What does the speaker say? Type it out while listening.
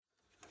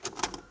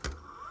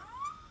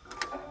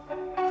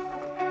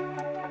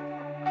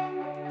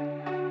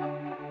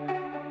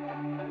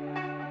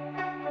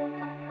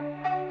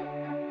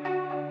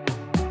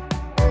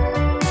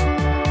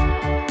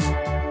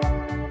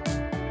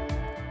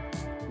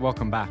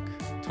Welcome back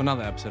to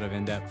another episode of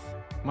In Depth.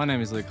 My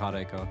name is Luke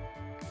Hardacre,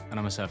 and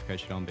I'm a surf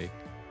coach at Ombi.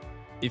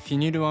 If you're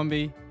new to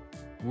Ombi,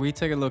 we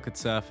take a look at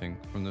surfing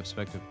from the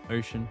perspective of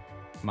ocean,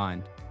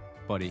 mind,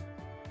 body,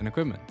 and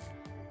equipment.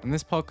 In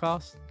this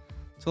podcast,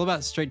 it's all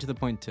about straight to the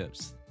point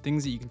tips,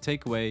 things that you can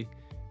take away,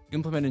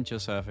 implement into your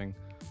surfing,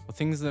 or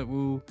things that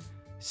will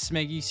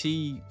make you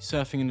see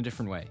surfing in a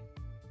different way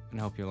and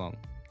help you along.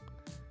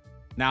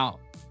 Now,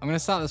 I'm going to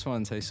start this one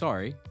and say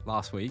sorry.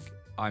 Last week,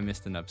 I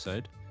missed an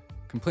episode.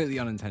 Completely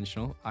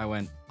unintentional. I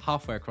went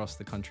halfway across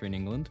the country in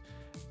England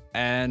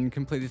and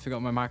completely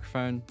forgot my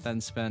microphone,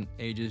 then spent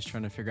ages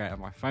trying to figure out if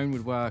my phone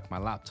would work, my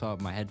laptop,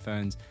 my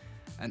headphones,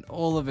 and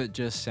all of it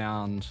just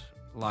sound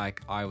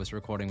like I was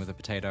recording with a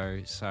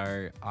potato.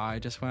 So I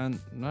just went,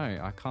 no,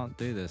 I can't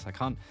do this. I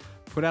can't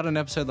put out an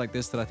episode like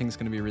this that I think is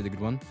going to be a really good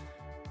one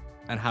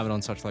and have it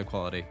on such low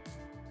quality.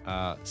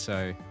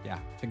 So yeah,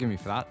 forgive me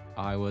for that.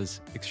 I was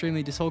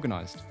extremely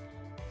disorganized.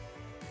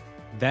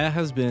 There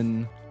has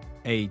been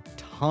a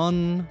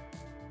ton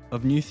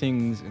of new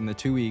things in the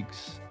 2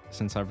 weeks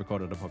since I've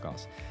recorded a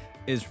podcast.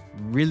 It's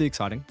really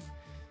exciting.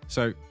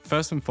 So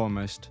first and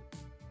foremost,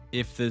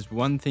 if there's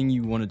one thing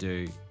you want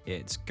to do,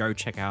 it's go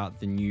check out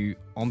the new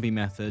Ombi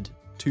Method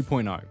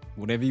 2.0,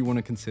 whatever you want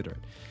to consider it.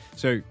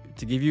 So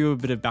to give you a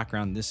bit of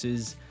background, this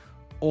is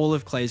all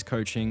of Clay's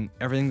coaching,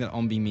 everything that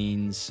Ombi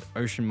means,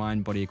 ocean,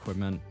 mind, body,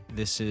 equipment.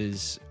 This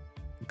is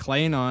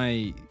Clay and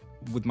I,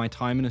 with my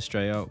time in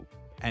Australia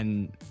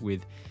and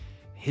with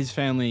his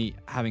family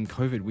having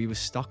COVID, we were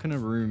stuck in a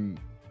room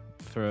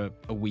for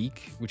a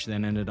week, which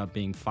then ended up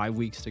being 5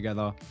 weeks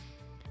together.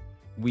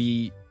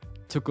 We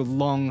took a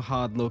long,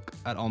 hard look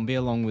at Ombi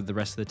along with the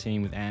rest of the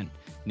team, with Ant,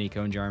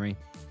 Nico, and Jeremy,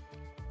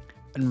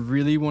 and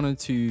really wanted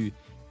to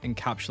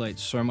encapsulate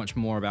so much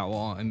more about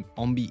what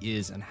Ombi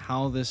is and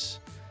how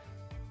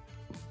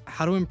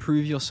to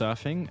improve your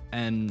surfing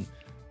and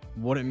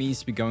what it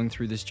means to be going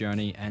through this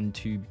journey and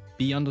to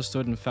be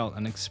understood and felt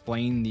and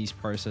explain these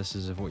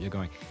processes of what you're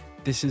going.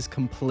 This is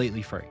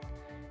completely free.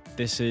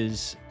 This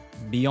is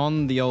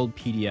beyond the old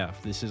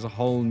PDF. This is a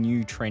whole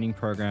new training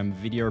program,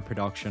 video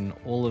production,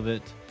 all of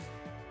it.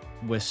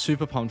 We're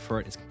super pumped for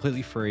it. It's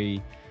completely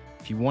free.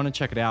 If you want to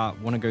check it out,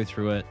 want to go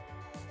through it,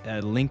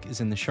 a link is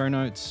in the show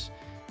notes.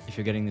 If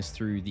you're getting this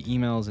through the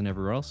emails and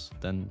everywhere else,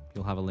 then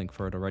you'll have a link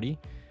for it already.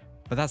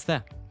 But that's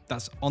there.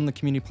 That's on the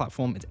community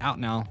platform. It's out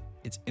now.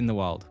 It's in the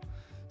world.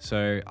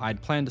 So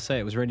I'd planned to say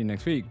it was ready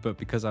next week, but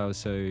because I was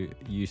so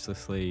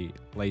uselessly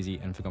lazy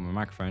and forgot my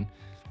microphone,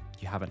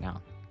 you have it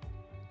now.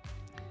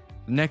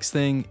 The next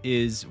thing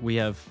is we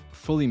have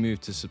fully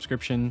moved to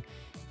subscription.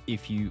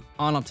 If you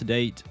aren't up to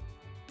date,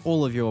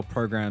 all of your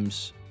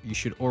programs you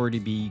should already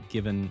be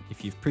given.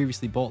 If you've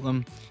previously bought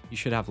them, you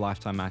should have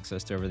lifetime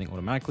access to everything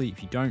automatically.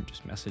 If you don't,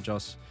 just message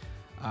us.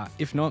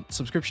 If not,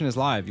 subscription is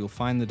live. You'll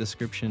find the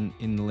description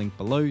in the link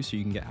below so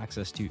you can get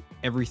access to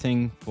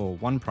everything for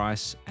one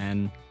price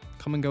and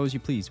come and go as you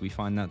please. We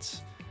find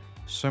that's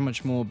so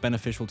much more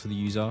beneficial to the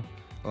user,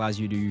 allows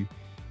you to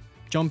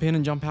jump in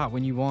and jump out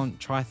when you want,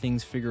 try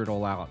things, figure it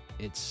all out.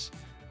 It's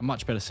a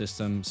much better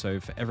system. So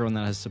for everyone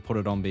that has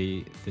supported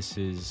Ombi, this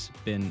has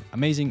been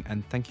amazing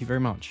and thank you very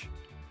much.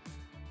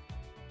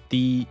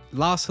 The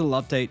last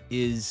little update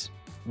is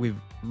we've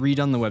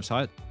redone the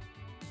website,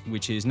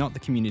 which is not the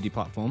community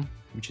platform,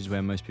 which is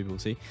where most people will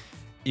see.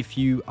 If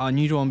you are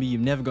new to Ombi,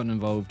 you've never gotten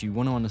involved, you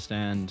want to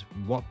understand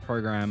what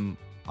program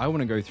I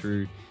want to go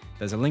through,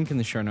 there's a link in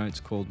the show notes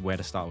called Where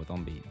to Start with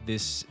Ombi.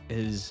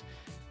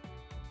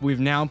 We've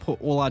now put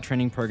all our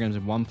training programs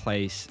in one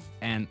place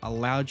and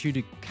allowed you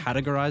to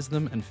categorize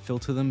them and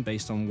filter them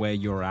based on where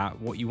you're at,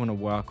 what you want to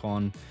work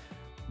on,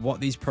 what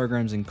these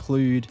programs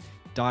include,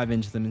 dive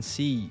into them and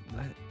see.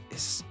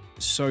 It's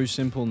so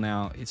simple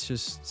now. It's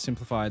just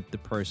simplified the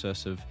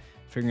process of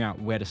figuring out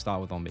where to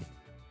start with Ombi.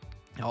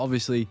 Now,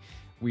 obviously,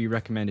 we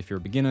recommend if you're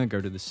a beginner, go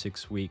to the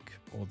 6-week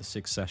or the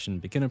 6-session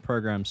beginner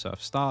program,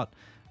 Surf Start.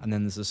 And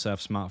then there's the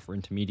Surf Smart for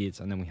intermediates.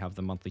 And then we have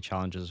the monthly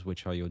challenges,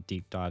 which are your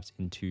deep dives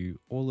into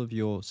all of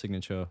your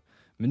signature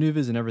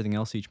maneuvers and everything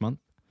else each month.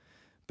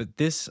 But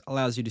this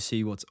allows you to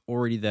see what's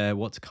already there,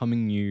 what's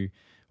coming new.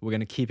 We're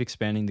going to keep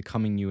expanding the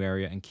coming new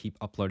area and keep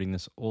uploading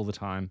this all the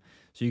time.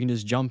 So you can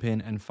just jump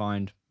in and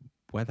find,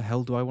 where the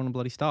hell do I want to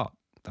bloody start?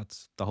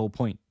 That's the whole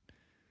point.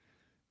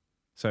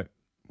 So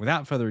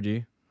without further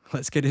ado,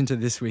 let's get into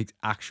this week's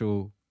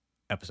actual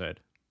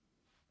episode.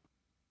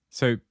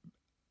 So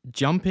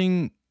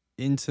jumping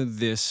into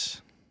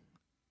this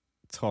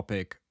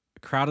topic,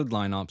 crowded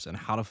lineups and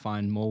how to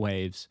find more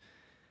waves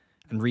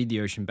and read the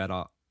ocean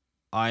better,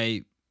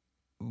 I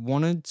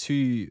wanted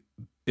to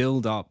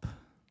build up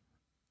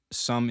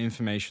some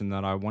information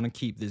that I want to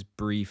keep this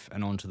brief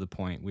and on to the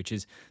point, which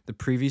is the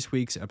previous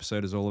week's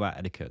episode is all about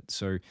etiquette.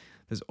 So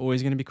there's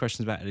always going to be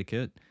questions about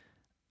etiquette.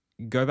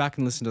 Go back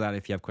and listen to that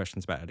if you have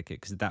questions about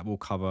etiquette, because that will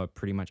cover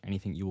pretty much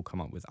anything you will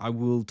come up with. I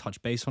will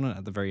touch base on it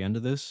at the very end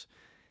of this.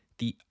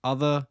 The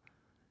other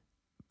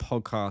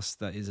podcast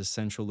that is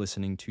essential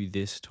listening to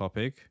this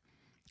topic,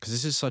 because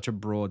this is such a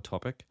broad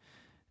topic,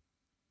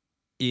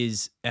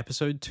 is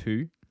episode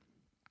 2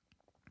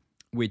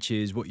 which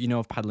is what you know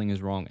of paddling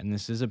is wrong. And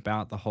this is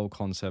about the whole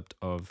concept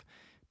of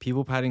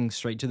people paddling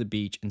straight to the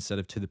beach instead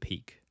of to the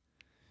peak.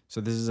 So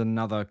this is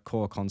another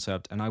core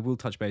concept, and I will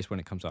touch base when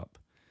it comes up.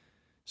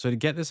 So to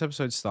get this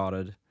episode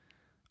started,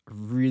 I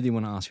really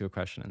want to ask you a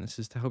question, and this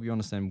is to help you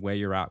understand where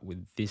you're at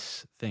with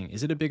this thing.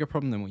 Is it a bigger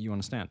problem than what you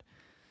understand?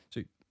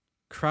 So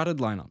crowded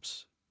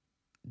lineups,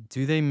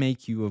 do they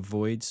make you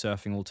avoid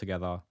surfing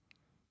altogether,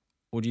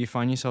 or do you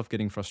find yourself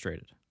getting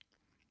frustrated?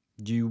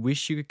 Do you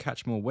wish you could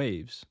catch more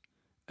waves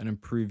and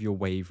improve your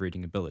wave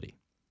reading ability?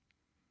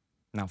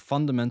 Now,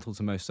 fundamental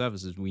to most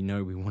surfers, we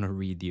know we want to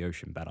read the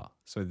ocean better.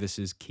 So this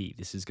is key.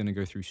 This is going to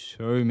go through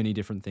so many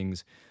different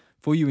things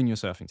for you in your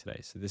surfing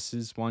today. So this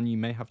is one you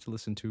may have to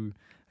listen to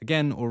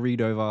again or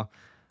read over,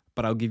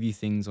 but I'll give you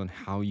things on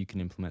how you can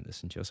implement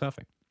this into your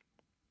surfing.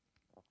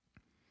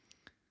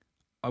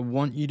 I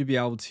want you to be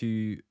able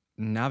to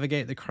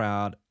navigate the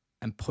crowd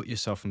and put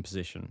yourself in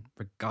position,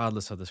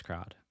 regardless of this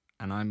crowd.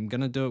 And I'm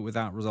going to do it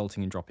without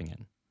resulting in dropping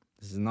in.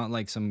 This is not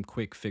like some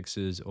quick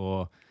fixes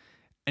or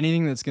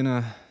anything that's going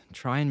to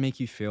try and make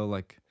you feel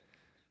like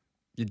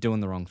you're doing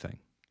the wrong thing.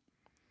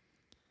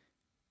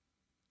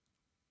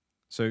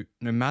 So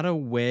no matter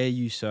where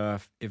you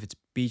surf, if it's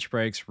beach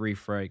breaks,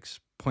 reef breaks,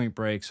 point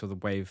breaks, or the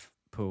wave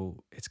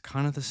pool, it's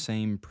kind of the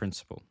same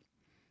principle.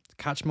 To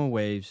catch more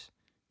waves,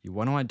 you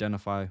want to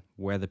identify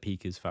where the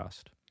peak is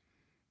first.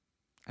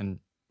 And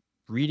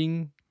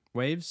reading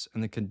waves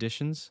and the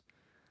conditions,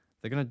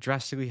 they're going to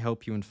drastically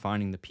help you in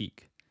finding the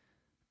peak.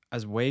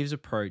 As waves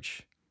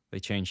approach, they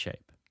change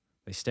shape.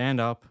 They stand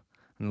up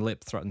and the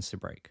lip threatens to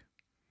break.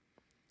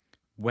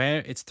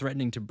 Where it's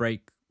threatening to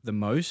break the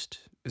most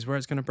is where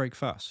it's going to break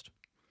first.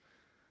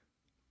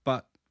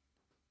 But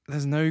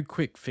there's no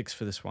quick fix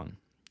for this one.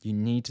 You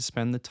need to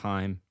spend the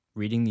time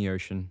reading the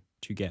ocean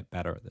to get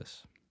better at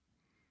this.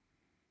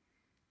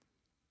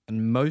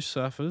 And most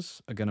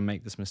surfers are going to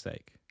make this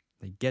mistake.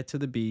 They get to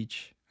the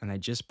beach and they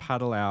just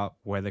paddle out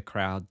where the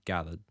crowd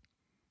gathered.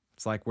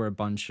 It's like we're a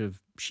bunch of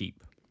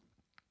sheep.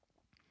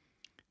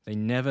 They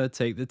never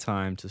take the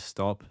time to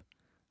stop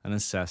and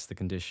assess the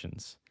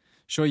conditions.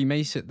 Sure, you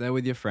may sit there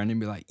with your friend and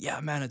be like, yeah,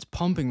 man, it's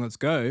pumping, let's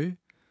go.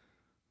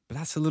 But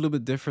that's a little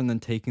bit different than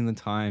taking the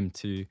time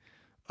to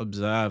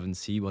observe and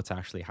see what's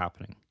actually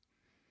happening.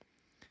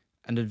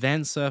 And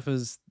advanced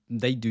surfers,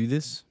 they do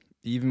this,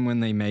 even when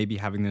they may be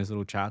having those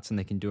little chats, and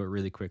they can do it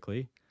really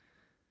quickly.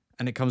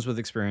 And it comes with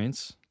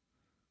experience.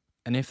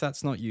 And if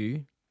that's not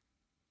you,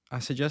 I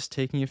suggest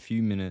taking a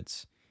few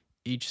minutes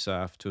each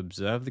surf to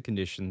observe the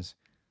conditions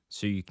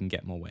so you can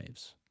get more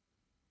waves.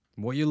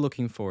 What you're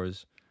looking for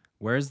is,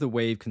 where is the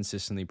wave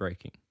consistently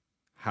breaking?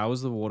 How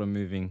is the water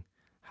moving?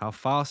 How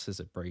fast is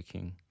it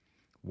breaking?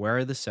 Where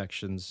are the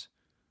sections?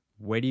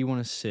 Where do you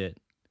want to sit?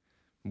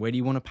 Where do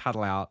you want to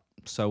paddle out?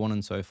 So on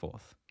and so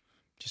forth.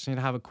 Just need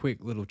to have a quick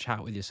little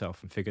chat with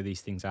yourself and figure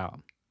these things out.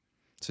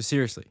 So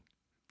seriously,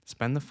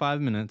 spend the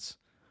 5 minutes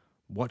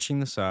watching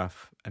the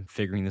surf and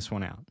figuring this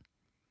one out.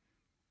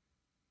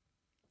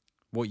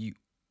 What you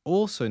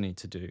also need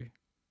to do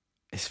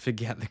is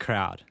forget the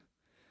crowd.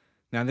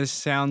 Now, this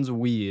sounds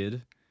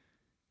weird.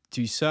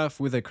 To surf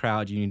with a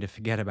crowd, you need to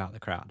forget about the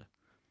crowd.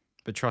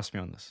 But trust me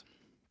on this.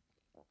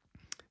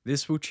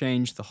 This will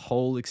change the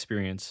whole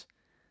experience.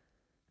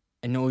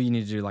 And all you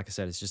need to do, like I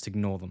said, is just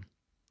ignore them.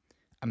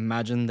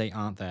 Imagine they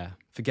aren't there.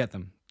 Forget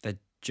them. They're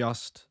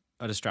just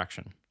a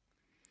distraction.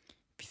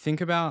 If you think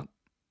about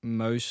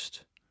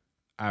most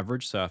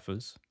average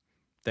surfers,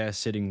 they're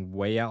sitting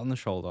way out on the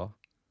shoulder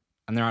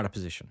and they're out of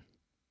position.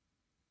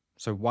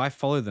 So why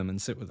follow them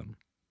and sit with them?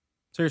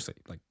 Seriously,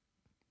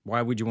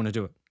 why would you want to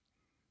do it?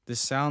 This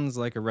sounds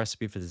like a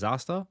recipe for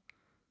disaster,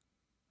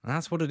 and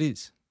that's what it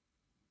is.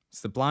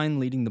 It's the blind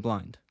leading the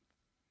blind.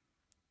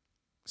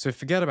 So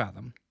forget about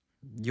them.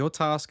 Your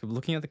task of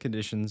looking at the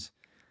conditions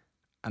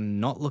and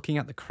not looking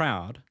at the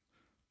crowd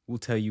will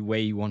tell you where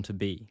you want to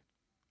be.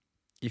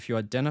 If you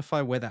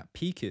identify where that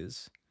peak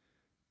is,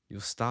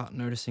 you'll start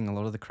noticing a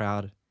lot of the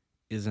crowd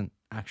isn't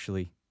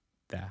actually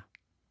there.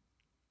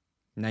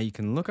 Now you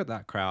can look at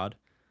that crowd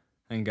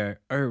and go,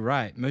 oh,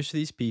 right, most of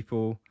these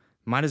people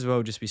might as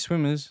well just be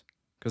swimmers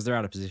because they're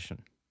out of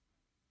position.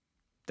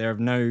 They're of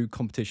no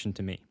competition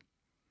to me.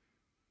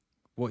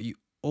 What you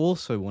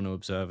also want to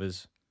observe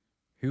is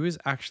who is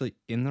actually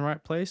in the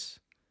right place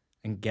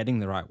and getting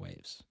the right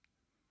waves.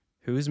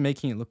 Who is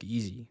making it look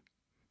easy.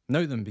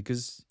 Note them,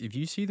 because if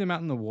you see them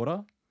out in the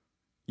water,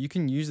 you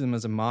can use them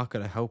as a marker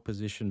to help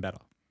position better.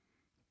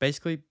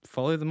 Basically,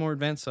 follow the more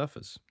advanced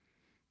surfers.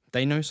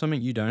 They know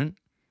something you don't,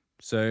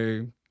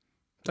 so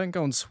don't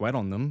go and sweat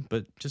on them,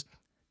 but just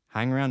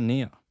hang around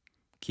near.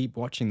 Keep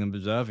watching them,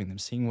 observing them,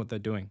 seeing what they're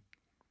doing.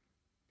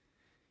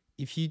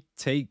 If you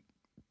take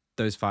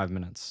those 5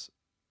 minutes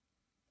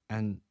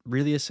and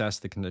really assess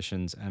the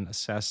conditions and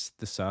assess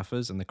the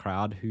surfers and the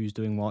crowd, who's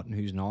doing what and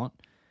who's not,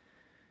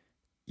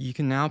 you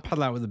can now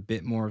paddle out with a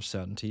bit more of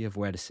certainty of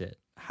where to sit,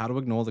 how to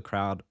ignore the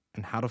crowd,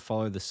 and how to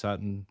follow the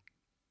certain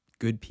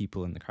good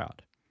people in the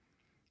crowd.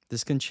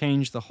 This can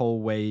change the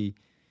whole way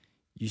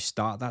you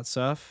start that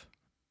surf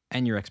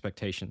and your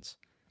expectations.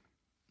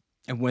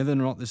 And whether or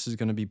not this is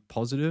going to be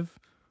positive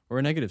or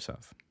a negative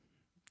surf.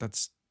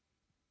 That's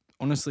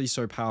honestly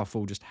so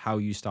powerful, just how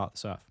you start the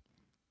surf.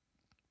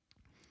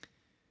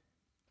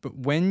 But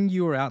when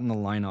you're out in the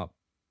lineup,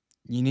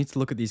 you need to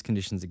look at these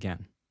conditions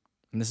again.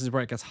 And this is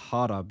where it gets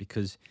harder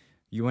because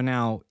you are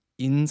now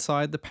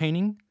inside the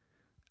painting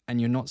and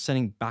you're not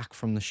standing back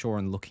from the shore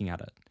and looking at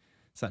it.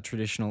 It's that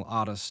traditional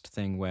artist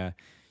thing where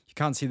you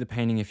can't see the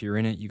painting if you're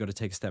in it. You got to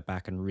take a step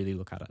back and really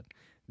look at it.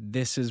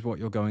 This is what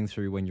you're going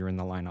through when you're in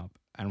the lineup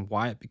and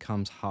why it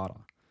becomes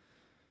harder.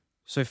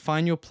 So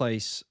find your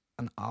place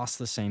and ask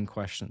the same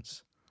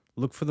questions.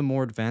 Look for the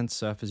more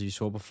advanced surfers you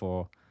saw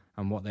before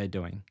and what they're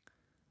doing.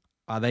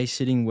 Are they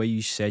sitting where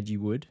you said you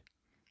would?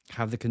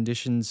 Have the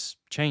conditions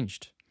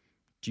changed?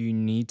 Do you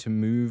need to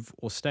move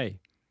or stay?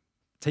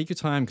 Take your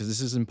time because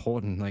this is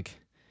important. Like,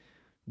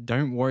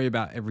 don't worry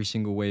about every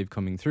single wave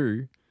coming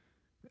through.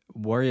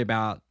 Worry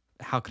about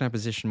how can I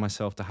position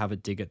myself to have a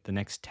dig at the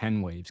next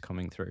 10 waves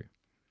coming through.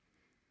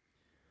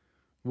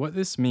 What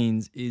this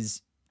means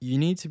is you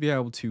need to be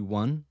able to,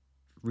 one,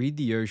 read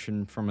the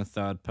ocean from a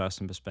third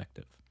person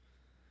perspective,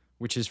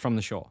 which is from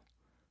the shore.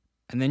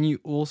 And then you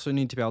also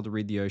need to be able to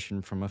read the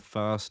ocean from a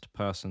first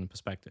person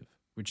perspective,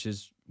 which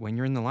is when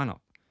you're in the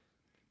lineup.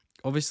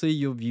 Obviously,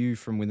 your view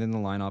from within the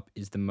lineup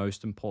is the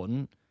most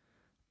important,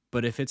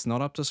 but if it's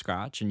not up to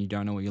scratch and you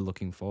don't know what you're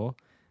looking for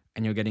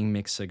and you're getting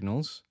mixed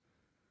signals,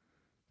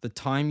 the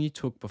time you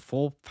took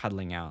before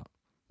paddling out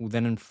will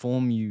then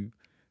inform you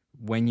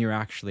when you're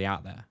actually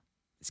out there.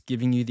 It's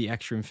giving you the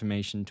extra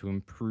information to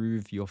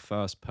improve your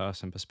first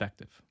person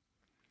perspective.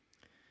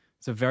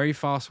 It's a very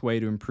fast way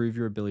to improve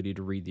your ability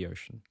to read the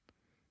ocean.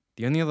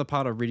 The only other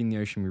part of reading the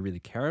ocean we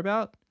really care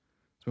about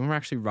is when we're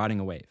actually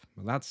riding a wave.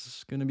 Well,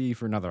 that's going to be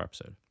for another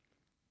episode.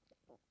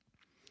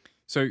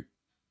 So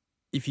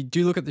if you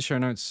do look at the show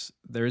notes,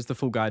 there is the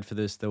full guide for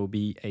this. There will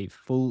be a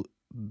full,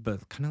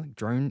 but kind of like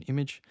drone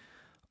image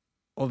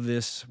of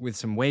this with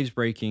some waves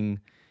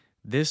breaking.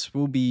 This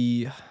will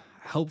be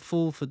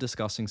helpful for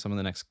discussing some of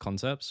the next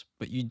concepts,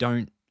 but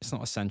it's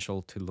not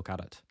essential to look at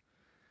it.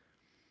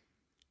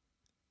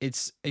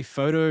 It's a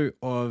photo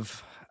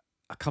of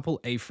a couple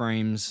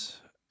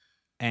A-frames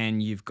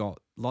and you've got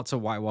lots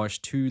of whitewash,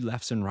 two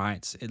lefts and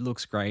rights. It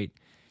looks great.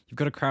 You've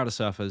got a crowd of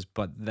surfers,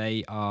 but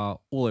they are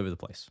all over the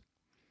place.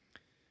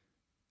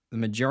 The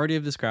majority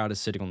of this crowd is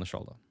sitting on the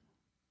shoulder.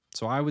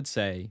 So I would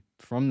say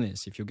from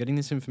this, if you're getting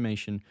this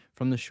information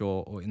from the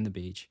shore or in the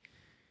beach,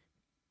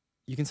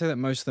 you can say that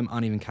most of them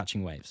aren't even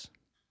catching waves.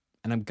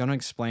 And I'm going to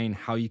explain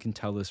how you can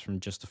tell this from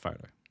just a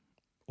photo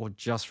or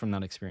just from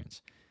that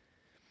experience.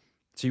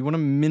 So you want to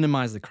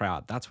minimize the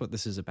crowd. That's what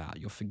this is about.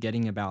 You're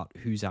forgetting about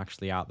who's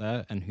actually out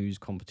there and who's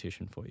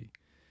competition for you.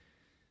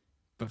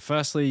 But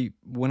firstly,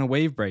 when a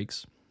wave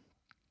breaks,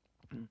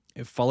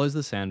 it follows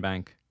the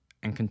sandbank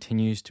and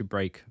continues to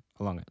break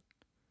along it.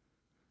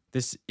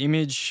 This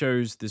image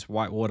shows this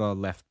white water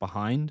left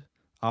behind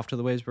after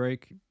the waves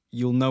break.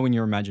 You'll know in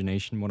your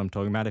imagination what I'm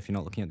talking about if you're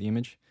not looking at the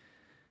image.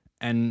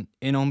 And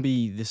in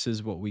Ombi, this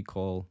is what we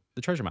call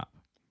the treasure map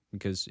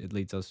because it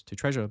leads us to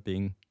treasure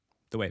being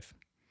the wave.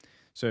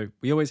 So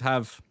we always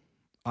have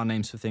our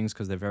names for things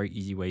because they're very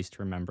easy ways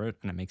to remember it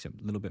and it makes it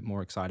a little bit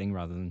more exciting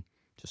rather than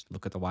just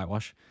look at the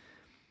whitewash.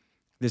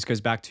 This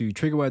goes back to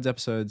trigger words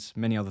episodes,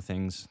 many other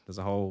things. There's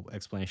a whole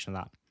explanation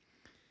of that.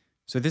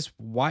 So this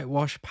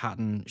whitewash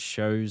pattern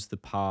shows the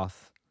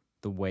path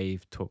the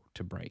wave took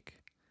to break.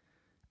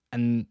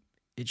 And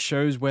it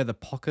shows where the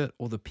pocket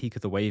or the peak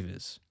of the wave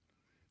is.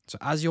 So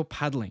as you're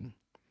paddling,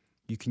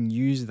 you can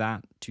use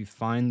that to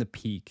find the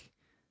peak.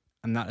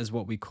 And that is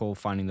what we call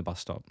finding the bus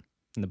stop.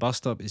 And the bus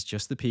stop is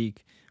just the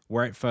peak,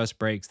 where it first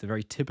breaks, the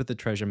very tip of the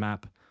treasure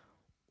map,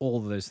 all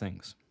of those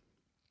things.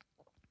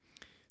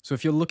 So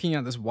if you're looking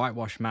at this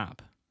whitewash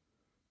map,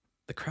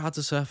 the crowds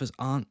of surfers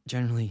aren't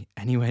generally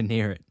anywhere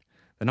near it.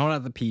 They're not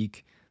at the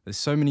peak. There's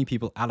so many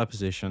people out of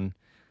position.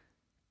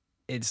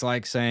 It's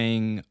like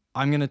saying,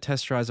 I'm going to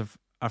test drive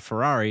a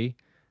Ferrari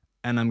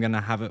and I'm going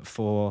to have it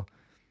for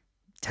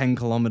 10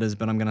 kilometers,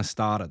 but I'm going to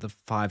start at the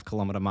 5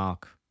 kilometer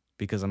mark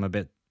because I'm a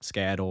bit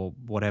scared or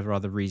whatever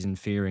other reason,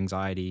 fear,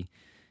 anxiety,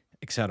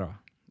 etc.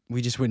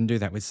 We just wouldn't do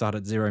that. We'd start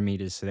at 0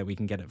 meters so that we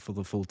can get it for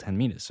the full 10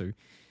 meters. So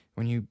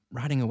when you're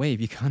riding a wave,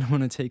 you kind of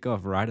want to take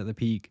off right at the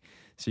peak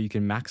so you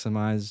can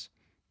maximize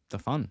the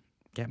fun,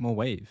 get more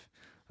wave.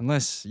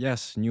 Unless,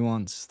 yes,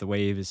 nuance, the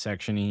wave is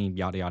sectiony,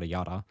 yada, yada,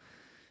 yada.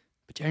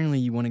 But generally,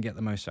 you want to get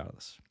the most out of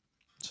this.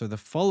 So the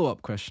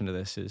follow-up question to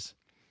this is,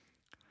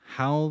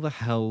 how the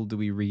hell do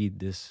we read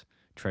this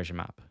treasure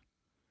map?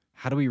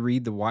 How do we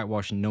read the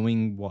whitewash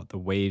knowing what the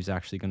wave's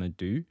actually going to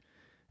do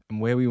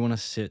and where we want to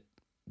sit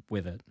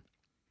with it?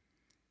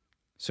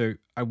 So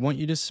I want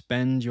you to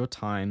spend your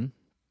time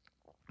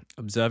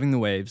observing the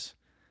waves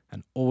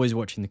and always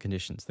watching the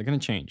conditions. They're going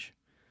to change.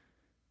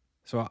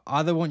 So I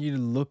either want you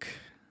to look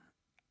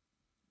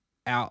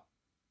out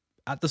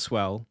at the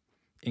swell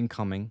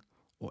incoming,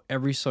 or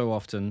every so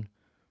often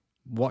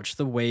watch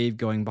the wave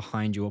going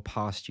behind you or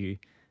past you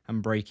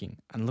and breaking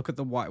and look at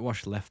the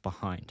whitewash left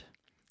behind.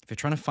 If you're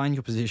trying to find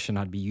your position,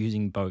 I'd be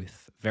using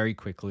both very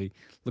quickly,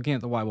 looking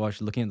at the whitewash,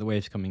 looking at the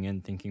waves coming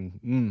in,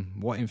 thinking,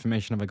 what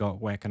information have I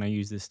got? Where can I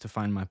use this to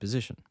find my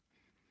position?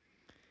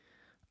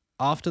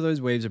 After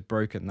those waves are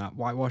broken, that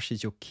whitewash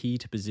is your key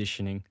to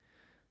positioning,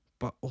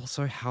 but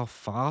also how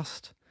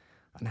fast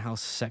and how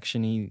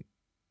sectiony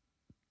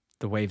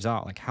the waves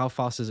are. Like, how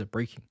fast is it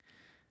breaking?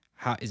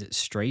 How is it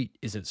straight?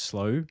 Is it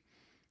slow?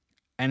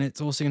 And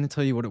it's also going to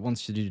tell you what it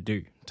wants you to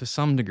do to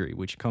some degree,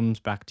 which comes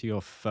back to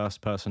your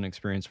first person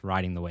experience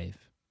riding the wave.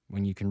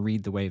 When you can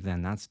read the wave,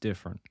 then that's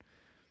different.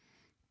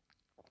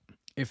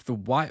 If the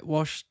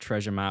whitewash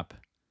treasure map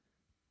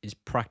is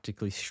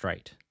practically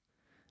straight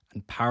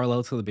and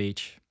parallel to the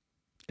beach,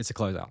 it's a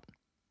closeout.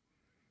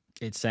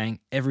 It's saying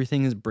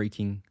everything is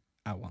breaking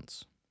at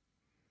once.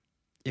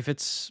 If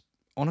it's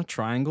on a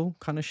triangle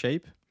kind of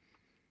shape,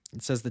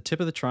 it says the tip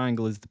of the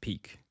triangle is the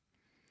peak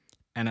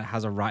and it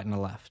has a right and a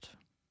left.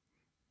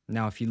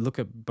 Now, if you look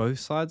at both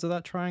sides of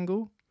that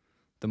triangle,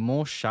 the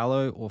more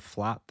shallow or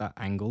flat that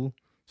angle,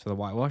 so the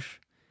whitewash,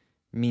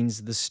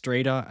 means the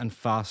straighter and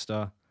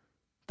faster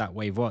that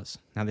wave was.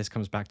 Now, this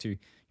comes back to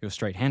your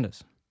straight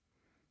handers.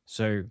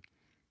 So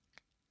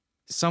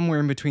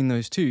somewhere in between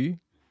those two,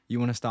 you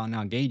want to start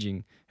now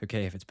gauging,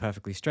 okay, if it's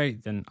perfectly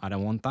straight, then I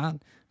don't want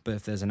that. But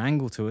if there's an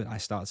angle to it, I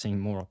start seeing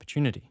more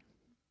opportunity.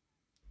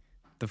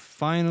 The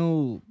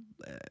final,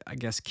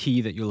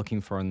 key that you're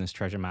looking for in this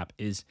treasure map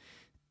is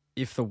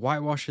if the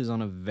whitewash is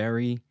on a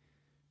very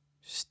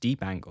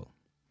steep angle,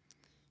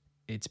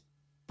 it's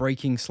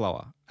breaking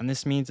slower. And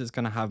this means it's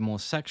going to have more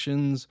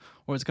sections,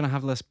 or it's going to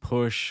have less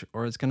push,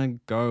 or it's going to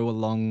go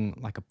along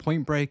like a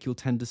point break. You'll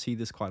tend to see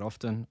this quite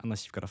often,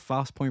 unless you've got a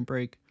fast point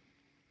break.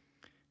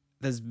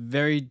 There's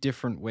very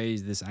different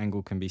ways this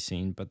angle can be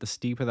seen, but the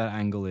steeper that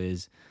angle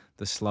is,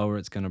 the slower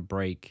it's going to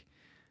break.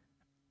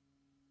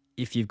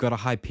 If you've got a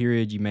high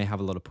period, you may have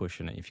a lot of push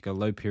in it. If you've got a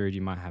low period,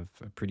 you might have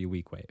a pretty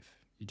weak wave.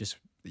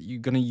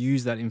 You're going to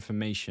use that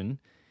information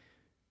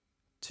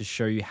to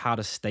show you how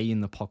to stay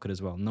in the pocket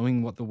as well.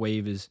 Knowing what the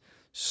wave is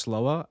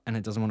slower and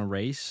it doesn't want to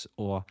race,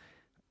 or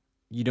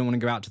you don't want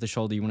to go out to the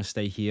shoulder, you want to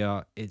stay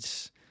here.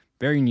 It's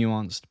very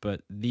nuanced,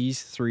 but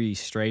these three,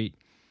 straight,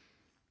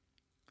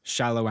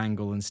 shallow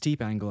angle, and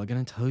steep angle, are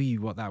going to tell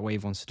you what that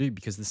wave wants to do.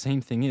 Because the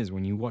same thing is,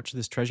 when you watch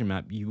this treasure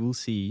map, you will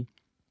see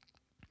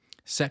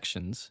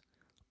sections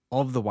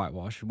of the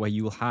whitewash where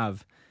you will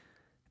have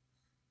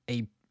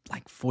a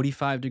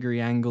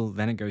 45-degree angle,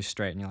 then it goes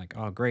straight, and you're like,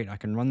 oh great, I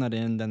can run that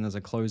in, then there's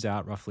a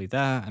closeout roughly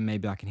there, and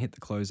maybe I can hit the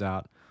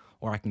closeout,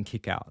 or I can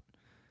kick out.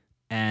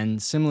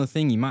 And similar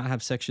thing, you might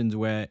have sections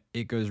where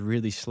it goes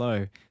really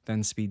slow,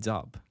 then speeds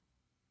up.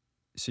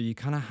 So you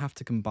kind of have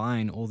to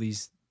combine all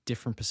these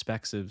different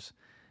perspectives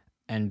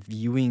and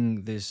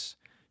viewing this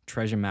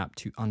treasure map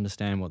to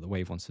understand what the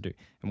wave wants to do.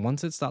 And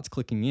once it starts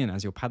clicking in,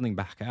 as you're paddling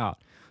back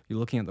out, you're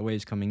looking at the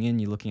waves coming in,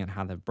 you're looking at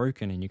how they've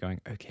broken, and you're going,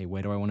 okay,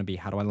 where do I want to be?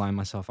 How do I line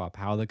myself up?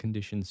 How are the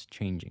conditions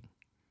changing?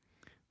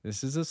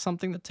 This is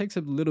something that takes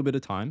a little bit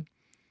of time,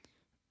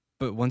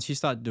 but once you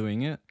start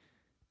doing it,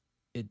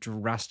 it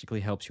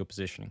drastically helps your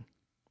positioning.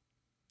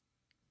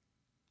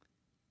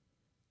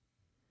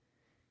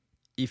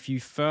 If you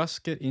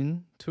first get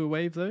into a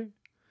wave though,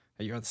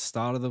 you're at the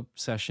start of the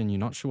session, you're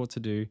not sure what to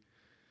do,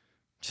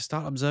 just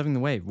start observing the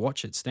wave.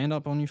 Watch it, stand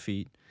up on your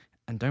feet,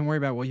 and don't worry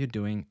about what you're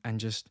doing, and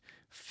just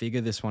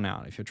figure this one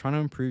out. If you're trying to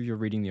improve your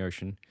reading the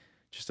ocean,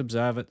 just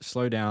observe it,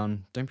 slow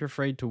down. Don't be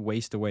afraid to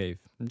waste a wave.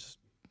 And just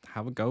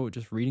have a go at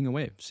just reading a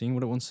wave, seeing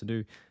what it wants to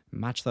do.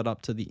 Match that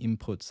up to the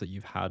inputs that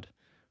you've had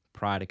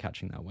prior to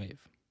catching that wave.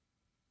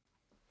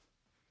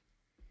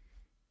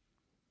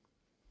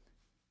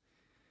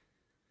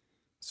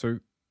 So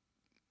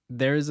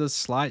there is a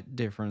slight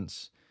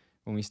difference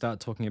when we start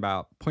talking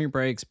about point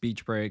breaks,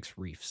 beach breaks,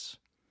 reefs.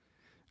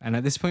 And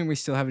at this point, we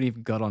still haven't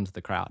even got onto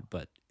the crowd,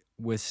 but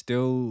we're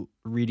still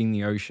reading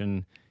the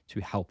ocean to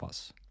help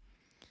us.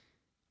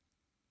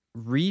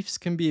 Reefs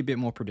can be a bit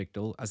more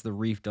predictable as the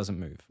reef doesn't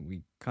move.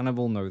 We kind of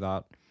all know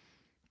that.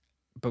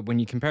 But when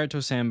you compare it to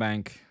a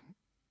sandbank,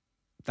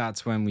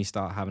 that's when we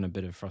start having a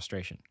bit of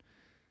frustration.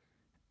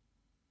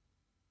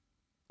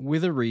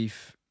 With a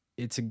reef,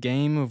 it's a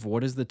game of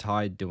what is the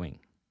tide doing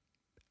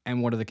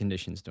and what are the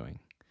conditions doing.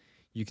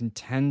 You can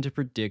tend to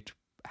predict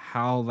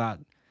how that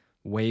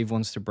wave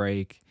wants to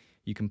break.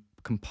 You can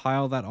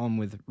compile that on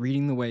with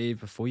reading the wave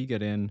before you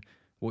get in,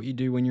 what you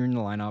do when you're in the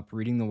lineup,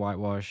 reading the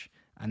whitewash,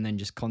 and then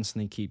just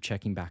constantly keep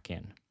checking back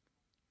in.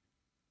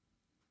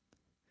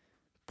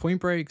 Point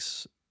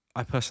breaks,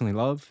 I personally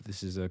love.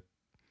 This is a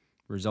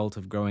result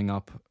of growing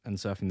up and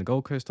surfing the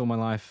Gold Coast all my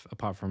life,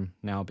 apart from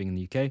now being in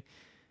the UK.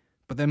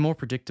 But they're more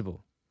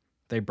predictable.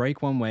 They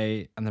break one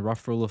way, and the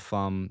rough rule of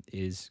thumb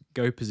is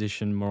go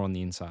position more on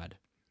the inside.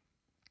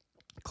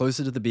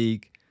 Closer to the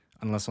beak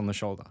and less on the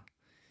shoulder.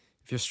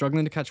 If you're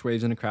struggling to catch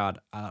waves in a crowd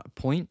at a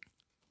point,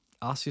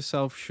 ask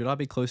yourself, should I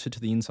be closer to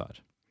the inside?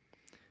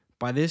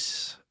 By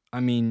this, I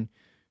mean,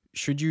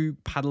 should you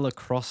paddle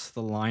across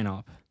the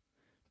lineup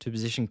to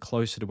position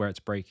closer to where it's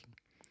breaking?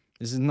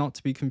 This is not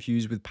to be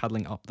confused with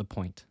paddling up the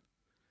point.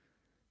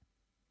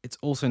 It's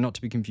also not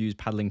to be confused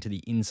paddling to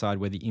the inside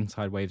where the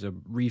inside waves are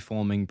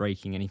reforming,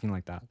 breaking, anything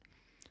like that.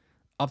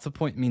 Up the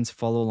point means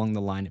follow along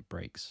the line it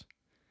breaks.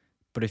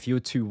 But if you're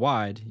too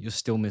wide, you'll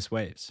still miss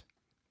waves.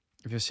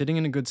 If you're sitting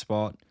in a good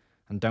spot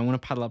and don't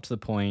want to paddle up to the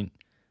point,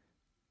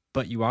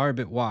 but you are a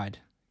bit wide,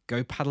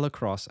 go paddle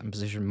across and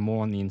position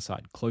more on the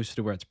inside, closer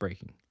to where it's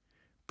breaking.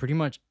 Pretty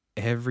much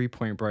every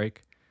point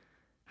break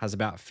has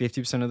about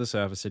 50% of the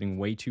surface sitting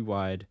way too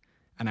wide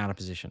and out of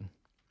position.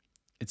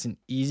 It's an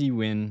easy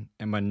win,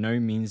 and by no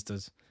means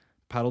does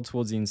paddle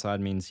towards the inside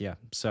means,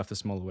 surf the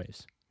smaller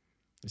waves.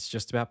 It's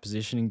just about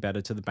positioning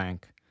better to the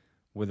bank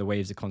where the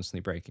waves are constantly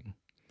breaking.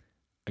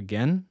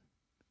 Again,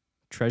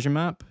 treasure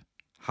map,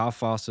 how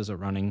fast is it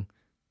running?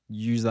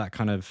 Use that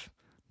kind of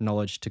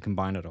knowledge to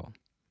combine it all.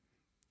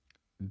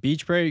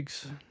 Beach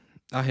breaks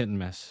are hit and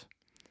miss.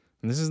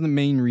 And this is the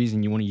main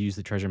reason you want to use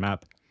the treasure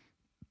map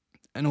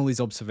and all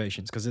these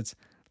observations, because it's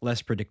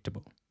less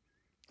predictable.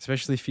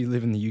 Especially if you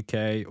live in the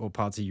UK or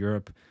parts of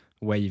Europe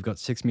where you've got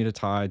 6 meter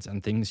tides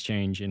and things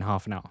change in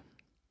half an hour.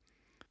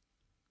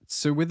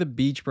 So with a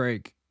beach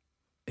break,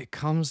 it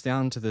comes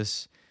down to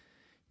this.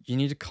 You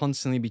need to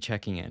constantly be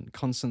checking in,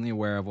 constantly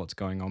aware of what's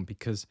going on,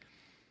 because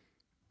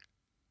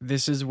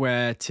this is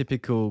where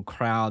typical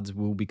crowds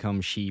will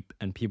become sheep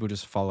and people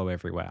just follow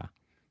everywhere.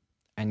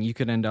 And you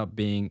could end up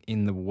being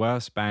in the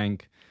worst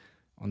bank,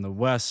 on the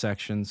worst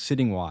section,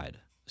 sitting wide.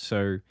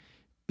 So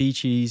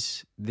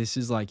beachies, this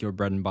is like your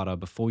bread and butter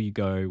before you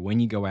go, when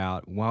you go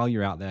out, while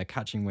you're out there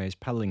catching waves,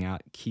 paddling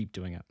out, keep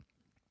doing it.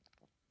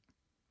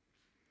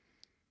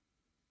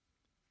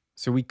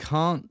 So we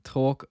can't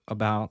talk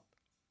about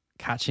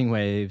catching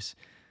waves,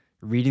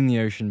 reading the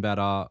ocean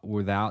better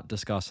without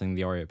discussing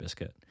the Oreo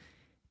biscuit.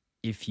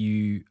 If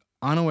you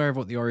aren't aware of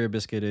what the Oreo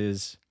biscuit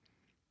is,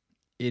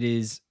 it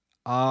is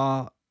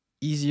our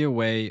easier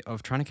way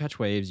of trying to catch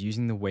waves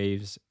using the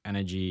waves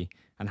energy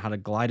and how to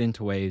glide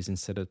into waves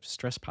instead of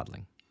stress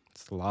paddling.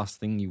 It's the last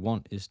thing you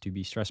want is to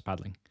be stress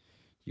paddling.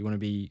 You want to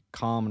be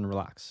calm and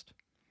relaxed.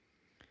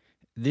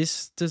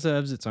 This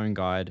deserves its own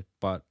guide,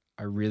 but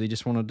I really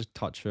just wanted to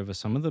touch over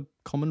some of the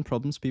common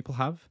problems people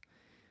have.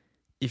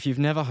 If you've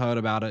never heard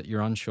about it,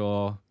 you're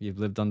unsure, you've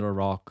lived under a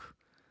rock,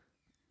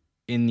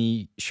 in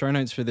the show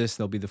notes for this,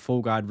 there'll be the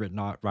full guide written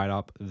out right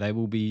up. There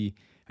will be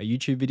a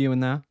YouTube video in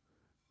there.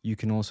 You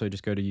can also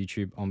just go to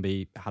YouTube on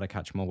How to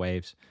Catch More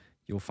Waves.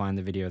 You'll find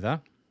the video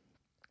there.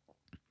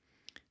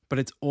 But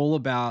it's all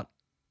about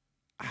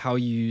how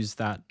you use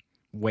that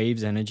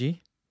wave's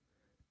energy,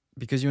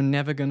 because you're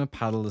never going to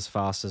paddle as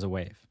fast as a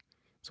wave.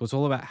 So it's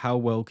all about how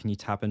well can you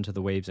tap into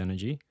the wave's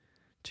energy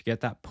to get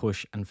that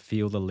push and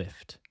feel the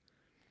lift.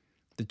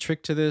 The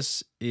trick to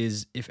this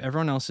is if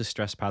everyone else is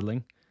stress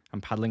paddling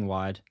and paddling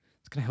wide,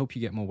 it's going to help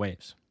you get more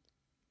waves.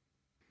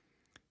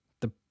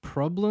 The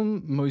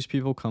problem most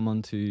people come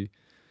onto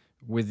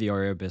with the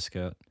Oreo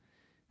biscuit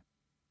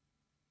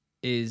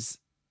is,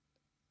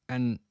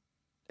 and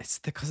it's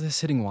because they're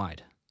sitting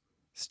wide.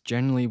 It's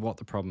generally what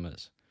the problem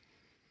is.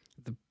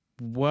 The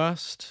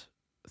worst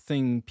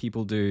thing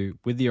people do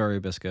with the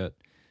Oreo biscuit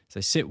is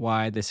they sit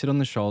wide, they sit on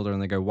the shoulder,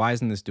 and they go, why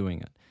isn't this doing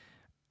it?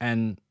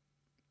 And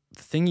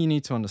the thing you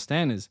need to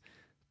understand is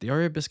the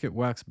Oreo biscuit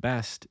works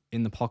best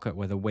in the pocket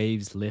where the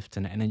waves lift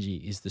and energy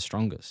is the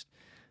strongest.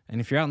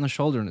 And if you're out on the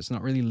shoulder and it's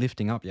not really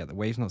lifting up yet, the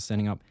wave's not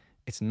standing up,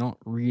 it's not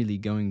really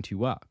going to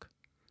work.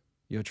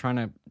 You're trying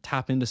to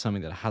tap into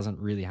something that hasn't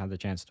really had the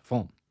chance to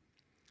form.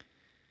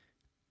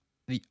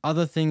 The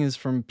other thing is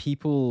from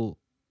people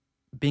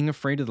being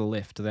afraid of the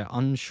lift. They're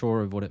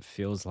unsure of what it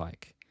feels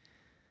like.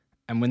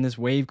 And when this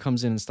wave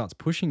comes in and starts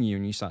pushing you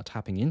and you start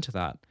tapping into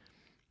that,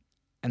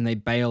 and they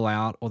bail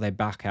out or they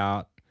back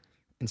out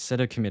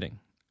instead of committing.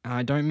 And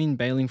I don't mean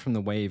bailing from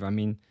the wave. I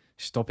mean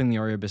stopping the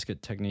Oreo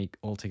biscuit technique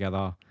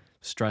altogether,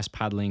 stress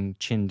paddling,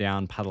 chin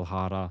down, paddle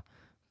harder,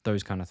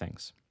 those kind of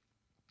things.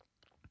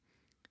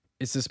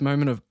 It's this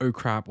moment of, oh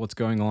crap, what's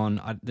going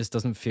on? This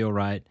doesn't feel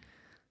right.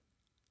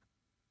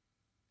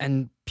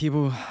 And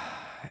people,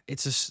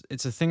 it's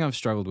a thing I've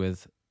struggled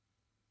with.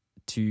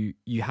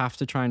 You have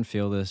to try and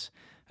feel this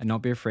and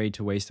not be afraid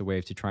to waste a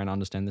wave to try and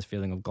understand this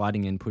feeling of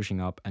gliding in, pushing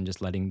up, and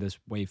just letting this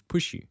wave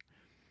push you.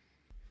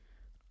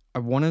 I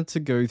wanted to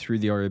go through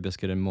the Oreo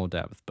biscuit in more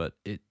depth, but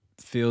it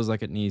feels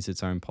like it needs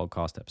its own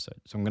podcast episode.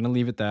 So I'm going to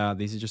leave it there.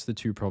 These are just the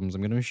two problems.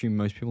 I'm going to assume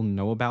most people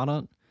know about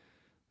it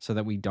so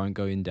that we don't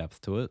go in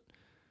depth to it.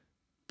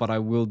 But I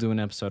will do an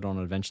episode on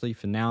it eventually.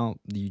 For now,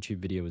 the YouTube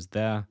video is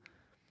there.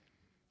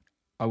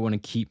 I want to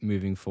keep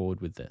moving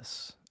forward with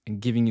this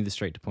and giving you the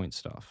straight to point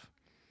stuff.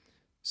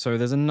 So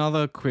there's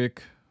another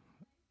quick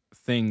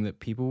thing that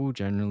people will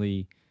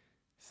generally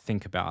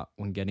think about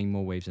when getting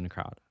more waves in a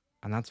crowd,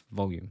 and that's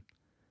volume.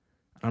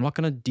 I'm not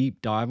going to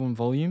deep dive on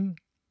volume,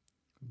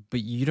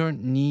 but you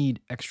don't need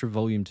extra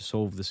volume to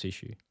solve this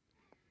issue.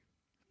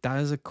 That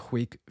is a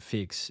quick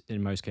fix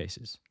in most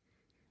cases.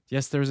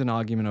 Yes, there is an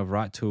argument of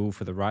right tool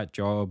for the right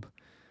job,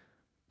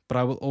 but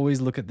I will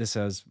always look at this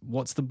as,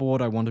 what's the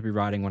board I want to be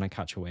riding when I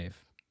catch a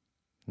wave?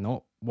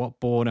 Not what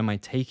board am I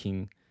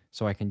taking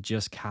so I can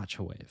just catch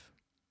a wave.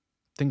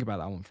 Think about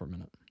that one for a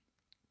minute.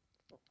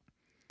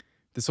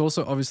 This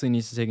also obviously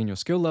needs to take in your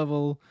skill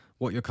level,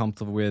 what you're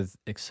comfortable with,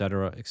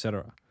 etc.,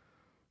 etc.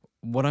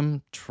 What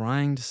I'm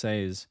trying to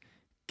say is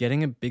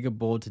getting a bigger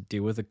board to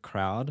deal with a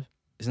crowd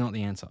is not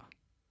the answer.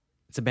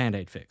 It's a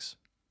band-aid fix.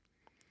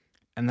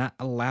 And that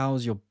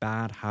allows your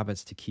bad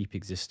habits to keep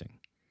existing.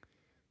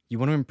 You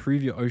want to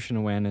improve your ocean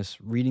awareness,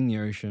 reading the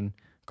ocean,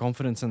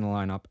 confidence in the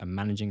lineup, and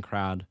managing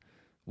crowd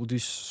will do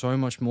so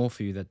much more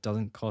for you that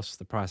doesn't cost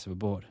the price of a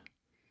board.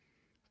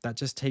 That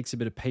just takes a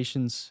bit of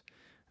patience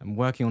and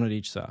working on it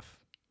each surf.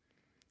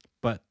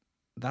 But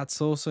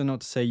that's also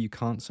not to say you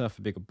can't surf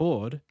a bigger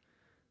board.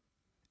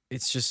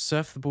 It's just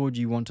surf the board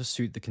you want to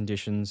suit the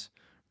conditions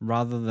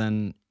rather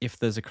than if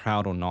there's a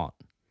crowd or not.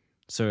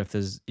 So if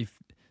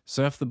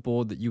surf the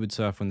board that you would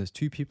surf when there's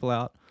 2 people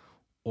out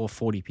or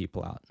 40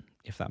 people out,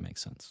 if that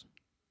makes sense.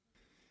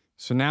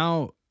 So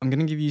now I'm going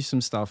to give you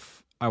some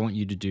stuff I want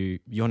you to do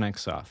your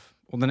next surf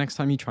or the next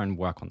time you try and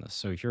work on this.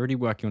 So if you're already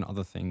working on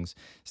other things,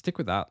 stick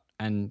with that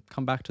and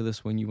come back to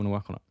this when you want to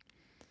work on it.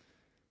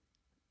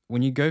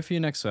 When you go for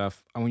your next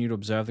surf, I want you to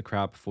observe the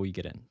crowd before you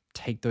get in.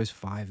 Take those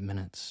 5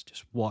 minutes.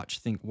 Just watch,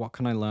 think, what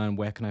can I learn?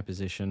 Where can I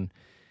position?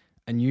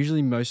 And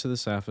usually most of the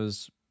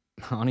surfers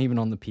aren't even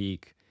on the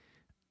peak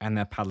and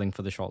they're paddling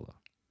for the shoulder.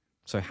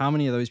 So how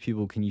many of those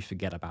people can you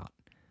forget about?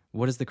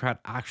 What does the crowd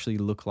actually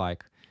look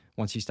like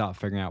once you start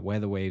figuring out where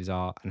the waves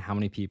are and how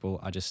many people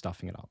are just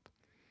stuffing it up?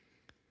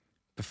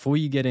 Before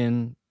you get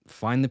in,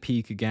 find the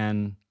peak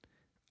again.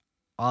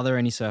 Are there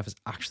any surfers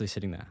actually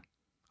sitting there?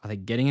 Are they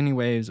getting any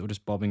waves or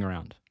just bobbing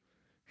around?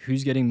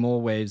 Who's getting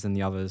more waves than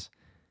the others?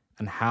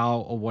 And how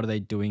or what are they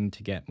doing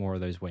to get more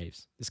of those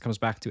waves? This comes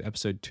back to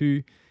episode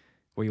 2,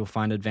 where you'll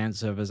find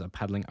advanced surfers are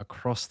paddling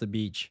across the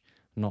beach,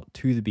 not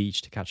to the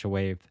beach to catch a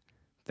wave.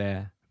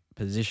 They're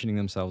positioning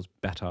themselves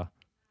better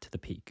to the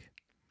peak.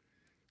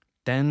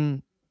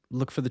 Then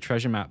look for the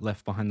treasure map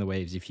left behind the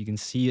waves if you can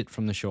see it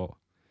from the shore.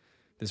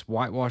 This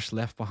whitewash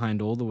left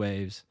behind all the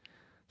waves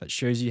that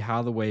shows you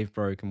how the wave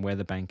broke and where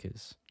the bank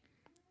is.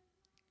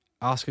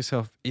 Ask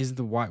yourself, is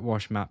the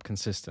whitewash map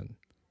consistent?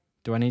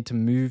 Do I need to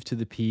move to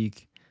the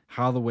peak?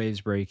 How are the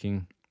waves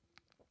breaking?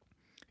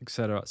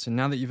 Etc. So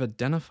now that you've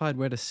identified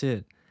where to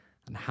sit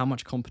and how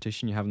much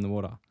competition you have in the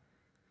water,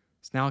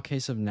 it's now a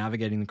case of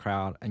navigating the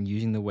crowd and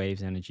using the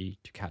waves' energy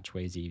to catch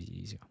waves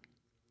easier.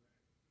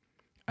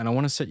 And I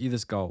want to set you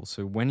this goal.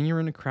 So when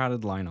you're in a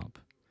crowded lineup,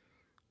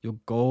 your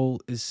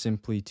goal is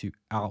simply to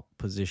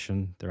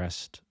out-position the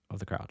rest of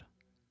the crowd.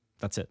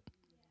 That's it.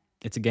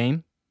 It's a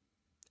game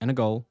and a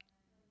goal,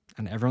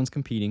 and everyone's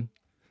competing,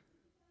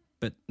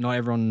 but not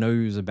everyone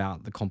knows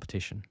about the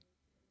competition.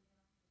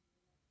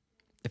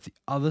 If the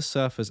other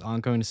surfers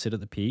aren't going to sit at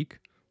the peak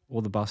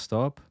or the bus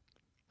stop,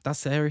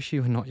 that's their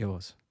issue and not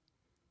yours.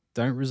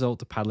 Don't resort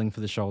to paddling for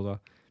the shoulder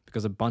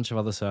because a bunch of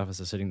other surfers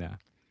are sitting there.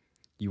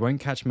 You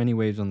won't catch many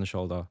waves on the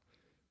shoulder.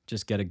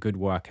 Just get a good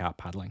workout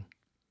paddling.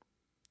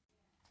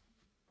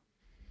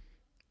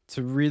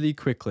 So really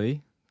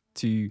quickly,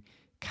 to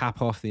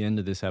cap off the end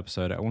of this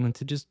episode, I wanted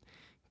to just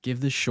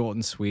give the short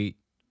and sweet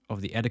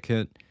of the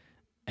etiquette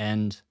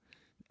and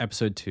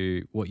episode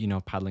 2, what you know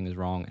if paddling is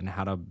wrong and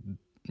how to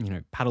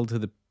paddle to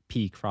the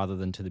peak rather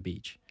than to the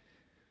beach.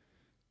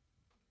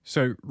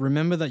 So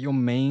remember that your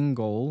main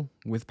goal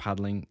with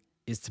paddling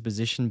is to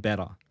position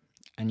better,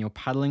 and your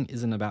paddling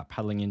isn't about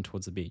paddling in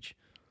towards the beach.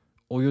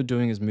 All you're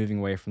doing is moving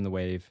away from the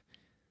wave.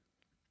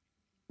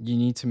 You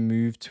need to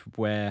move to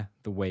where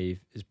the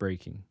wave is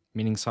breaking,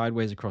 meaning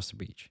sideways across the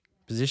beach.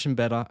 Position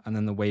better, and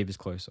then the wave is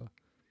closer.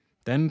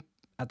 Then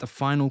at the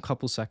final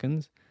couple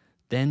seconds,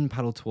 then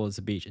paddle towards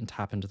the beach and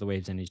tap into the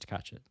wave's energy to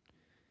catch it.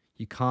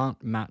 You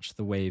can't match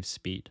the wave's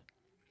speed.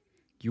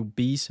 You'll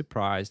be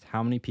surprised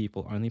how many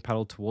people only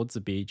paddle towards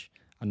the beach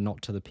and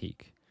not to the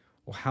peak,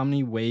 or how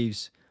many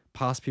waves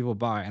pass people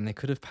by and they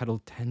could have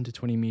paddled 10 to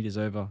 20 meters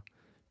over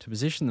to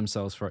position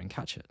themselves for it and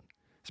catch it.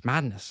 It's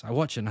madness. I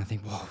watch it and I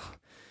think, whoa,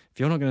 if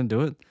you're not going to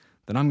do it,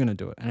 then I'm going to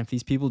do it. And if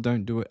these people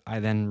don't do it, I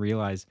then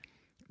realize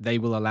they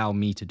will allow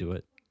me to do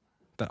it,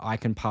 that I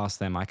can pass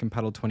them. I can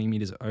paddle 20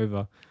 meters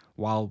over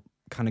while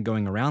kind of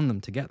going around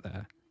them to get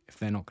there if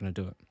they're not going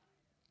to do it.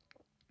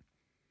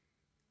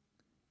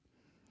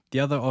 The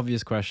other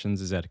obvious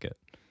questions is etiquette.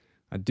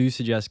 I do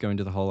suggest going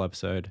to the whole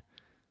episode,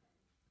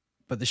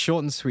 but the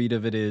short and sweet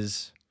of it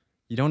is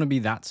you don't want to be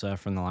that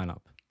surfer in the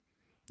lineup.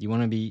 You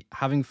want to be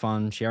having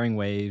fun, sharing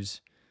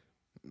waves,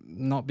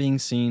 not being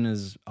seen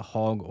as a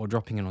hog or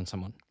dropping in on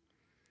someone.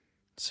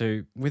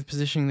 So with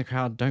positioning the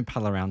crowd, don't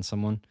paddle around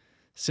someone.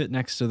 Sit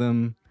next to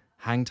them,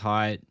 hang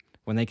tight.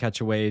 When they catch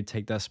a wave,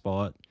 take their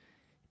spot.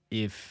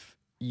 If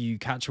you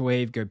catch a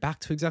wave, go back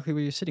to exactly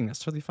where you're sitting. That's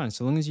totally fine.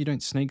 So long as you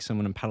don't snake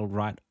someone and paddle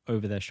right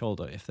over their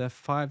shoulder. If they're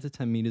 5 to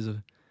 10 meters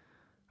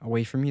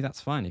away from you,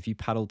 that's fine. If you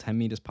paddle 10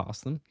 meters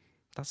past them,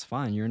 that's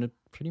fine. You're in a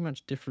pretty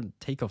much different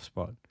takeoff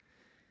spot.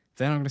 If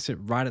they're not going to sit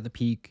right at the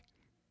peak,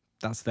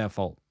 that's their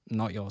fault,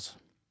 not yours.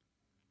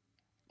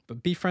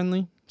 But be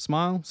friendly,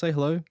 smile, say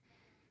hello.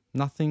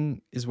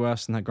 Nothing is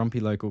worse than that grumpy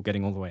local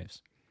getting all the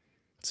waves.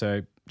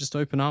 So just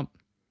open up,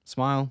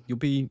 smile. You'll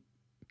be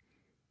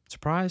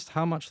surprised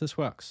how much this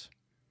works.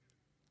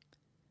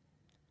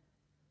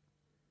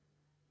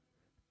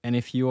 And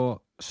if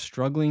you're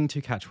struggling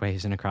to catch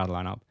waves in a crowd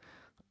lineup,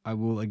 I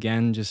will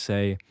again just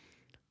say,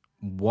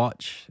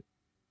 watch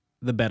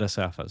the better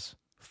surfers.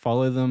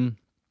 Follow them.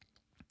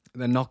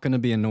 They're not going to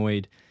be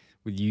annoyed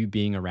with you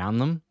being around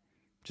them.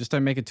 Just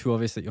don't make it too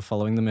obvious that you're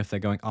following them if they're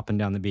going up and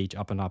down the beach,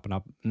 up and up and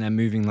up, and they're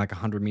moving like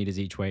 100 meters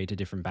each way to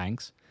different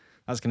banks.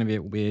 That's going to be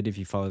a bit weird if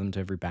you follow them to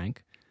every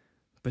bank.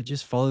 But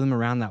just follow them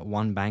around that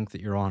one bank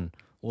that you're on,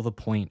 or the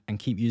point, and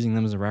keep using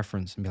them as a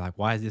reference and be like,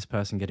 why is this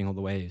person getting all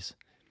the waves?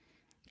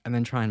 And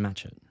then try and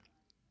match it.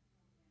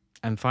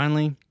 And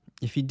finally,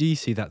 if you do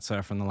see that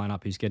surfer in the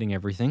lineup who's getting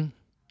everything,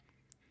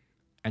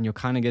 and you're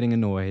kind of getting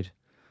annoyed,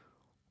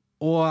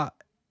 or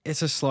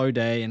it's a slow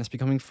day and it's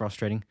becoming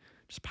frustrating,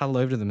 just paddle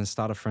over to them and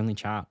start a friendly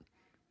chat.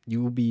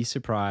 You will be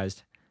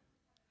surprised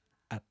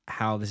at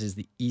how this is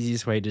the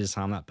easiest way to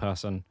disarm that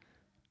person.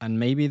 And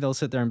maybe they'll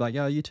sit there and be like,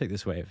 yeah, you take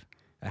this wave.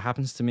 It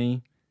happens to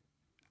me.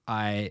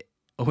 I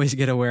always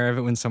get aware of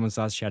it when someone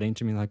starts chatting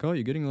to me like, oh,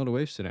 you're getting a lot of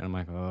waves today. And I'm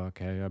like, oh,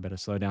 okay, I better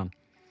slow down.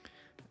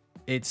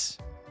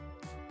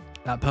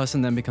 That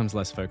person then becomes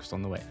less focused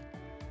on the wave.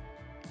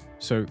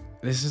 So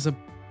this is a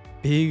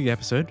big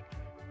episode,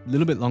 a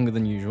little bit longer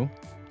than usual,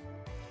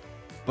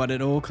 but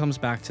it all comes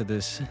back to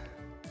this.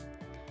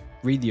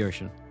 Read the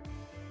ocean.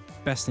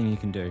 Best thing you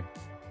can do.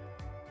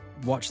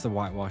 Watch the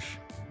whitewash.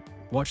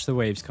 Watch the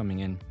waves coming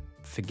in.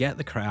 Forget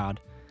the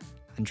crowd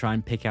and try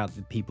and pick out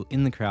the people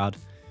in the crowd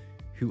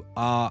who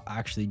are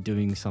actually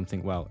doing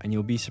something well. And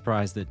you'll be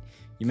surprised that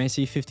you may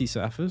see 50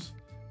 surfers,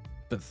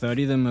 but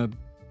 30 of them are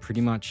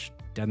pretty much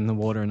dead in the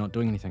water and not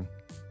doing anything.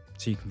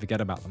 So you can forget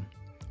about them.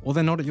 Or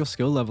they're not at your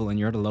skill level and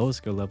you're at a lower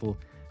skill level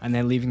and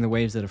they're leaving the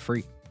waves that are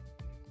free.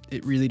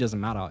 It really doesn't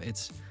matter.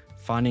 It's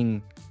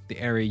finding the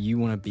area you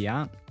want to be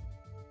at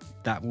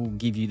that will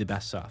give you the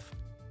best surf.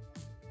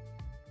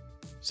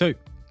 So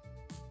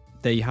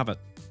there you have it.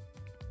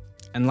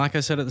 And like I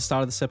said at the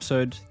start of this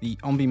episode, the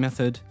OMBE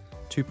method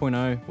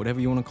 2.0,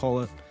 whatever you want to call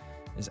it,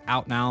 is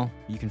out now.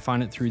 You can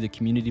find it through the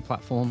community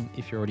platform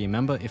if you're already a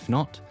member. If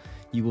not,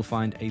 you will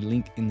find a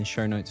link in the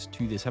show notes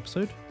to this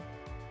episode.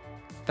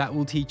 That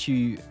will teach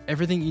you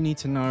everything you need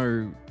to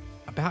know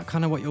about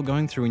kind of what you're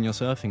going through in your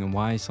surfing and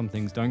why some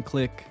things don't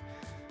click,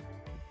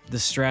 the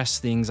stress,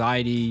 the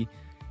anxiety,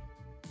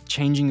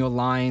 changing your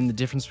line, the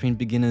difference between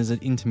beginners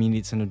and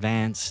intermediates and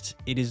advanced.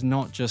 It is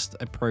not just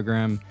a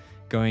program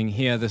going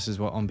here, this is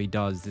what OMBE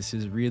does. This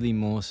is really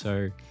more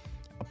so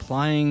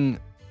applying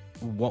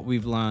what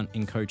we've learned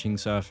in coaching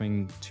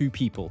surfing to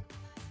people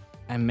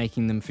and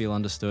making them feel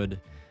understood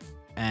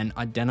and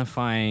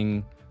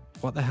identifying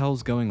what the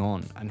hell's going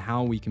on and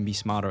how we can be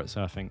smarter at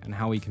surfing and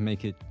how we can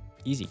make it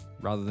easy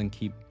rather than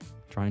keep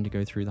trying to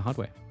go through the hard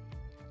way.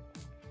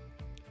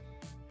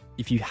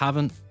 If you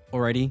haven't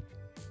already,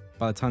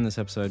 by the time this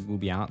episode will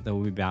be out, there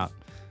will be about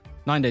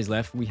 9 days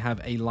left. We have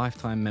a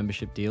lifetime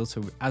membership deal.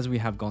 So as we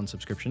have gone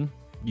subscription,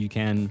 you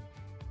can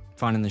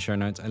find in the show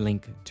notes a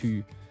link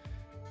to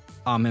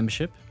our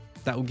membership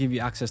that will give you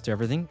access to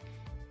everything.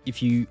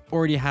 If you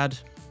already had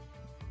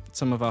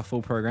some of our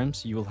full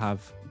programs, you will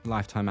have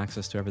lifetime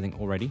access to everything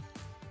already.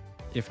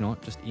 If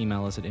not, just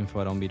email us at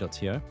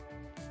info@ombe.co.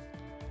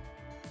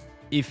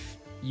 If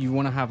you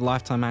want to have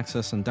lifetime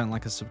access and don't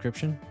like a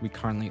subscription, we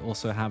currently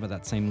also have at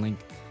that same link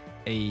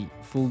a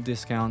full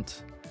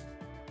discount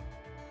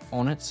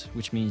on it,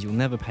 which means you'll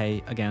never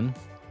pay again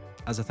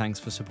as a thanks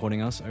for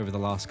supporting us over the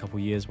last couple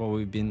of years while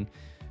we've been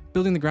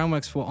building the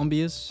groundworks for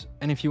OMBEers.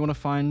 And if you want to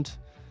find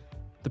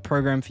the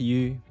program for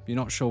you, you're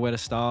not sure where to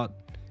start,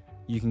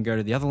 you can go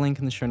to the other link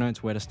in the show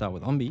notes, where to start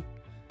with OMBE,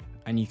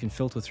 and you can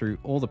filter through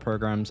all the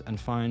programs and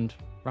find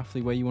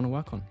roughly where you want to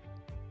work on.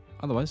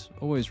 Otherwise,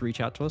 always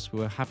reach out to us.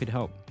 We're happy to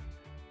help.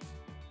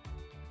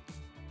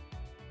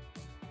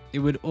 It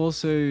would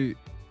also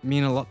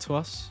mean a lot to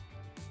us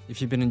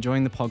if you've been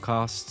enjoying the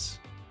podcasts.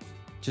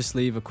 Just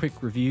leave a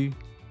quick review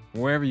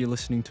wherever you're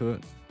listening to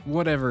it,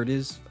 whatever it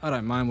is. I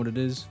don't mind what it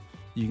is.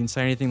 You can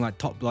say anything like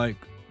top bloke,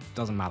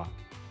 doesn't matter.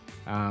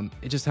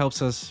 It just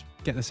helps us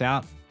get this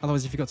out.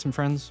 Otherwise, if you've got some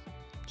friends,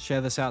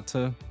 share this out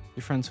to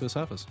your friends who are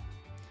surfers.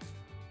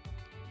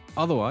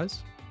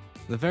 Otherwise,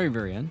 at the very,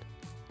 very end,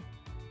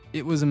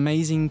 it was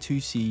amazing to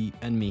see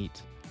and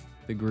meet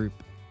the group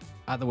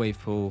at the wave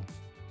pool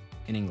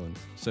in England.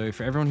 So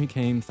for everyone who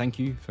came, thank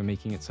you for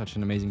making it such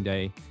an amazing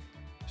day.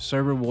 So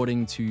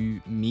rewarding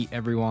to meet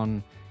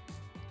everyone,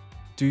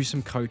 do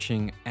some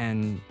coaching,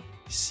 and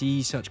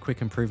see such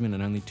quick improvement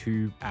in only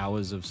 2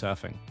 hours of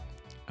surfing.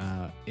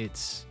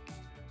 It's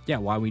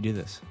why we do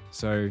this.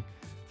 So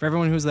for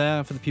everyone who was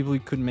there, for the people who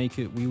couldn't make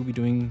it, we will be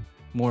doing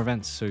more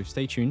events. So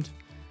stay tuned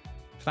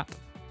for that.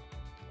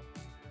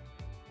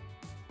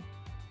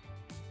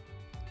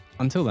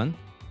 Until then,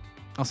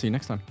 I'll see you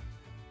next time.